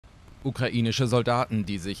Ukrainische Soldaten,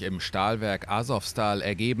 die sich im Stahlwerk Asow-Stahl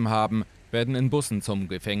ergeben haben, werden in Bussen zum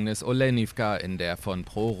Gefängnis Olenivka in der von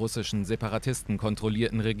prorussischen Separatisten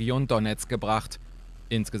kontrollierten Region Donezk gebracht.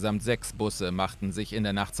 Insgesamt 6 Busse machten sich in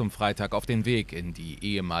der Nacht zum Freitag auf den Weg in die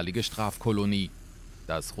ehemalige Strafkolonie.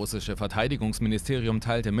 Das russische Verteidigungsministerium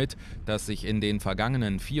teilte mit, dass sich in den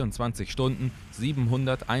vergangenen 24 Stunden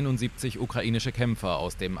 771 ukrainische Kämpfer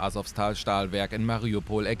aus dem Asow-Stahlwerk in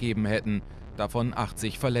Mariupol ergeben hätten, davon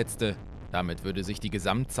 80 Verletzte. Damit würde sich die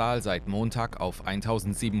Gesamtzahl seit Montag auf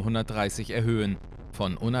 1730 erhöhen.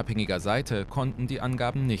 Von unabhängiger Seite konnten die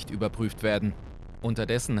Angaben nicht überprüft werden.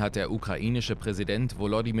 Unterdessen hat der ukrainische Präsident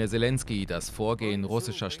Volodymyr Selenskyj das Vorgehen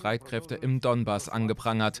russischer Streitkräfte im Donbass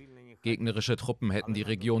angeprangert. Gegnerische Truppen hätten die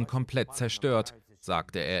Region komplett zerstört,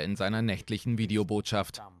 sagte er in seiner nächtlichen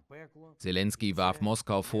Videobotschaft. Selenskyj warf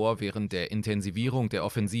Moskau vor, während der Intensivierung der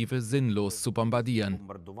Offensive sinnlos zu bombardieren.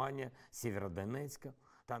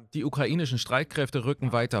 Die ukrainischen Streitkräfte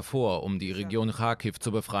rücken weiter vor, um die Region Charkiw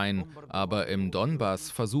zu befreien. Aber im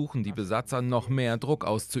Donbass versuchen die Besatzer noch mehr Druck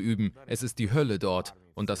auszuüben. Es ist die Hölle dort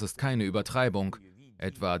und das ist keine Übertreibung.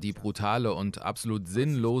 Etwa die brutale und absolut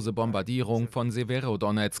sinnlose Bombardierung von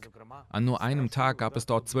Severodonezk. An nur einem Tag gab es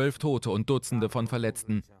dort 12 Tote und Dutzende von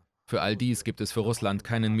Verletzten. Für all dies gibt es für Russland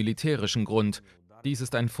keinen militärischen Grund. Dies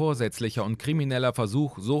ist ein vorsätzlicher und krimineller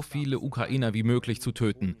Versuch, so viele Ukrainer wie möglich zu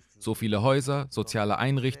töten, so viele Häuser, soziale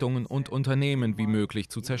Einrichtungen und Unternehmen wie möglich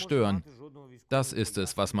zu zerstören. Das ist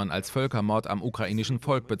es, was man als Völkermord am ukrainischen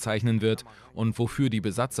Volk bezeichnen wird und wofür die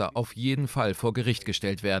Besatzer auf jeden Fall vor Gericht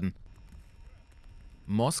gestellt werden.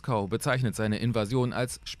 Moskau bezeichnet seine Invasion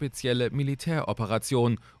als spezielle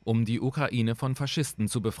Militäroperation, um die Ukraine von Faschisten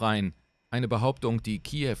zu befreien. Eine Behauptung, die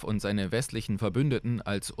Kiew und seine westlichen Verbündeten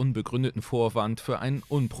als unbegründeten Vorwand für einen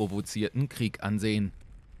unprovozierten Krieg ansehen.